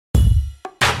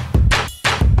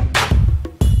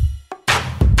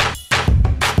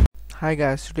Hi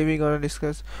guys, today we're gonna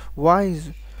discuss why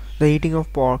is the eating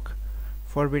of pork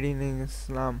forbidden in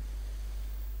Islam.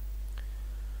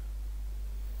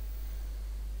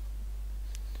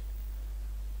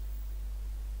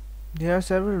 There are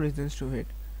several reasons to it,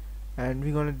 and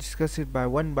we're gonna discuss it by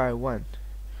one.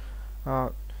 Uh,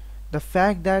 the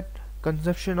fact that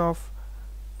consumption of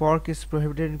pork is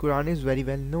prohibited in Quran is very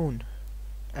well known,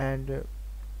 and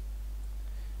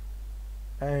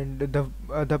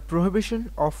the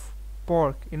prohibition of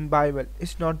pork in Bible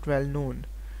is not well known.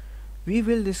 We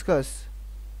will discuss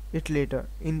it later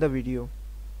in the video.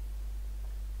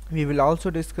 We will also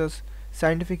discuss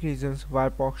scientific reasons why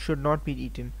pork should not be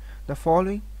eaten. The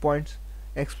following points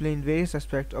explain various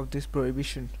aspects of this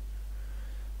prohibition.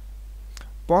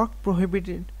 Pork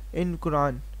prohibited in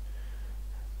Quran.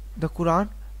 The Quran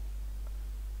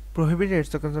prohibits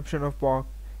the consumption of pork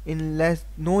in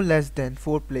no less than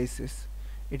 4 places.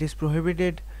 It is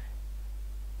prohibited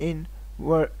in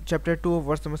chapter 2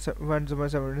 verse number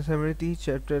 170,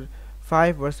 chapter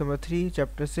 5 verse number 3,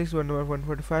 chapter 6 verse number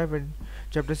 145, and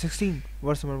chapter 16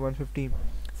 verse number 115.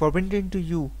 Forbidden to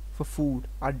you for food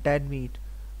are dead meat,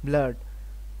 blood,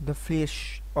 the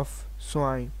flesh of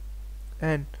swine,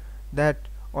 and that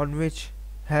on which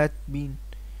hath been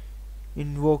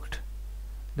invoked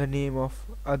the name of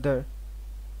other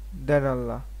than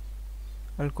Allah.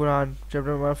 Al-Quran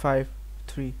chapter number 5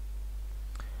 3.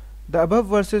 The above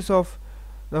verses of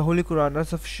the Holy Quran are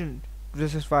sufficient to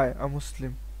justify a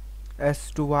Muslim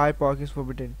as to why pork is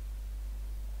forbidden.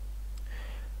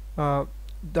 Uh,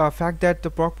 the fact that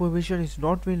the pork prohibition is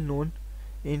not well known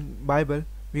in Bible,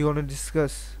 we're going to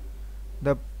discuss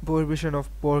the prohibition of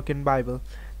pork in Bible.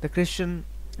 The Christian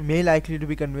may likely to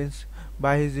be convinced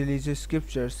by his religious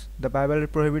scriptures. The Bible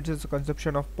prohibits the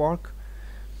consumption of pork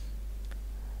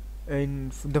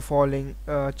in the following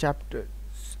chapters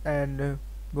and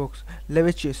books.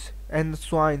 Leviticus, and the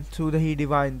swine through the he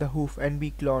divine the hoof and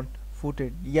be clawed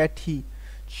footed, yet he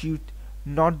chewed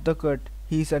not the cud,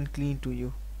 he is unclean to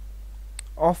you.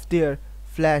 Of their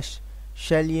flesh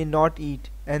shall ye not eat,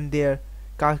 and their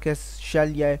carcass shall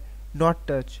ye not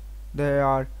touch, they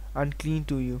are unclean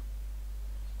to you.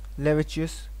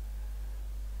 Leviticus.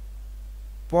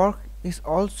 Pork is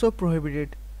also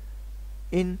prohibited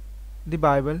in the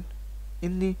Bible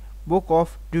in the book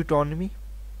of Deuteronomy.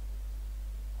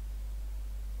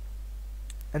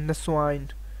 And the swine,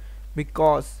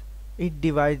 because it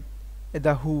divides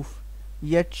the hoof,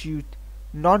 yet cheweth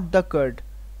not the cud,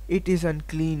 it is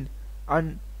unclean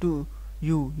unto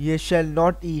you. Ye shall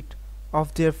not eat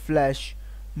of their flesh,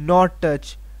 nor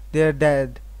touch their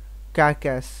dead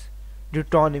carcass.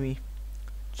 Deuteronomy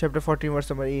chapter 14 verse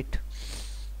number 8.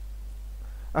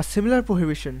 A similar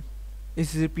prohibition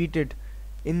is repeated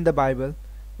in the Bible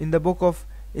in the book of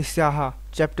Isaiah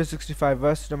chapter 65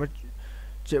 verse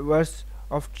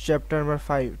of chapter number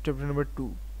 5, chapter number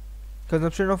 2.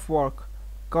 Consumption of pork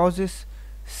causes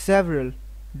several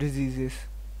diseases.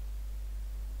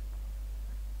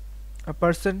 A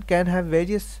person can have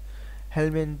various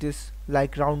helminthes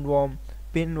like roundworm,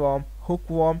 pinworm,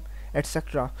 hookworm,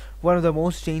 etc. One of the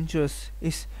most dangerous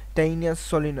is Taenia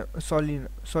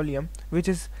solium, which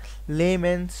is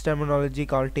layman's terminology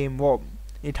called tapeworm.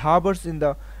 It harbors in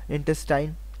the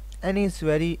intestine and is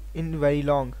very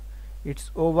long. Its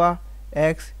ova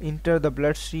eggs enter the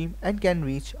bloodstream and can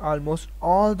reach almost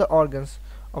all the organs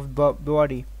of the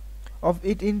body. If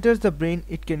it enters the brain,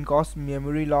 it can cause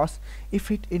memory loss. If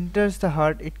it enters the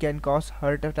heart, it can cause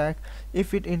heart attack.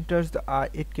 If it enters the eye,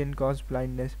 it can cause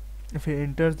blindness. If it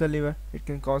enters the liver, it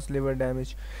can cause liver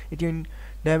damage. It can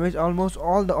damage almost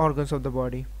all the organs of the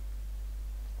body.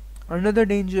 Another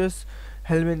dangerous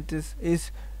helminthes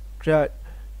is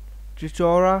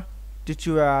Trichora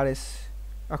tituaris.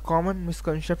 A common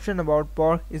misconception about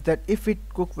pork is that if it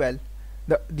cook well,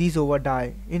 these ova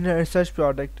die. In a research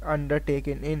project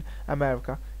undertaken in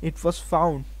America, it was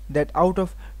found that out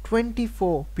of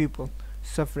 24 people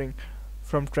suffering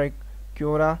from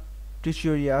Trichora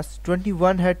tituaris,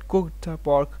 21 had cooked the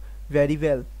pork very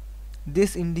well.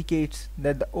 This indicates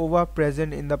that the ova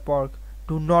present in the pork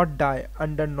do not die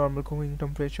under normal cooking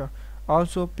temperature.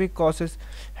 Also, pig causes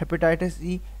hepatitis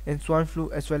E and swine flu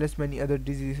as well as many other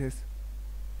diseases.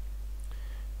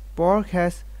 Pork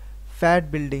has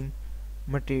fat building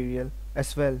material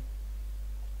as well,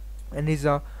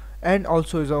 and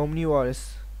also is a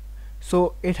omnivorous,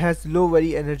 so it has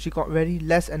very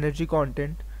less energy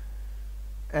content,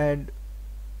 and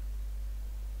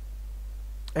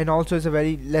also is a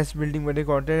very less building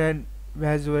material content and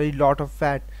has a very lot of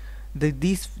fat.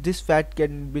 This fat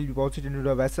can be deposited into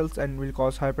the vessels and will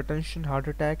cause hypertension, heart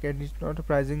attack, and it's not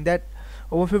surprising that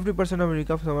over 50% of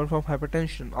America suffer from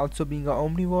hypertension. Also, being a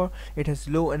omnivore, it has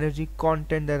low energy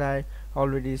content that I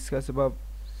already discussed above.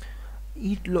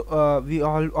 We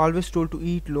all always told to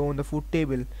eat low on the food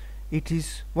table. It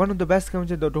is one of the best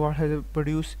concepts that God has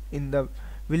produced in the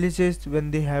villages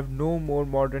when they have no more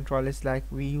modern toilets like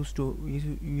we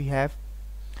have.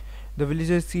 The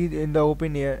villagers eat in the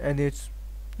open air and it's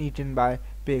eaten by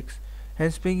pigs.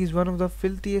 Hence, pig is one of the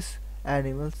filthiest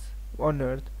animals on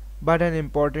earth, but an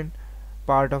important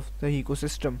part of the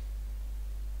ecosystem.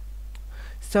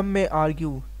 Some may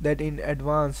argue that in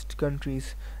advanced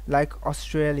countries like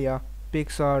Australia,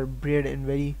 pigs are bred in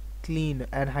very clean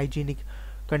and hygienic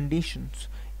conditions.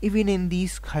 Even in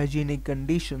these hygienic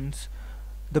conditions,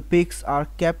 the pigs are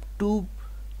kept too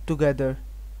together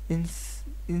in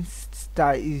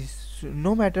sties.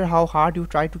 No matter how hard you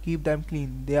try to keep them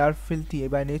clean, they are filthy.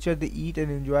 By nature, they eat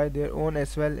and enjoy their own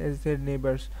as well as their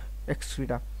neighbors'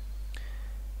 excreta.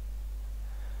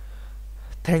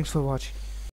 Thanks for watching.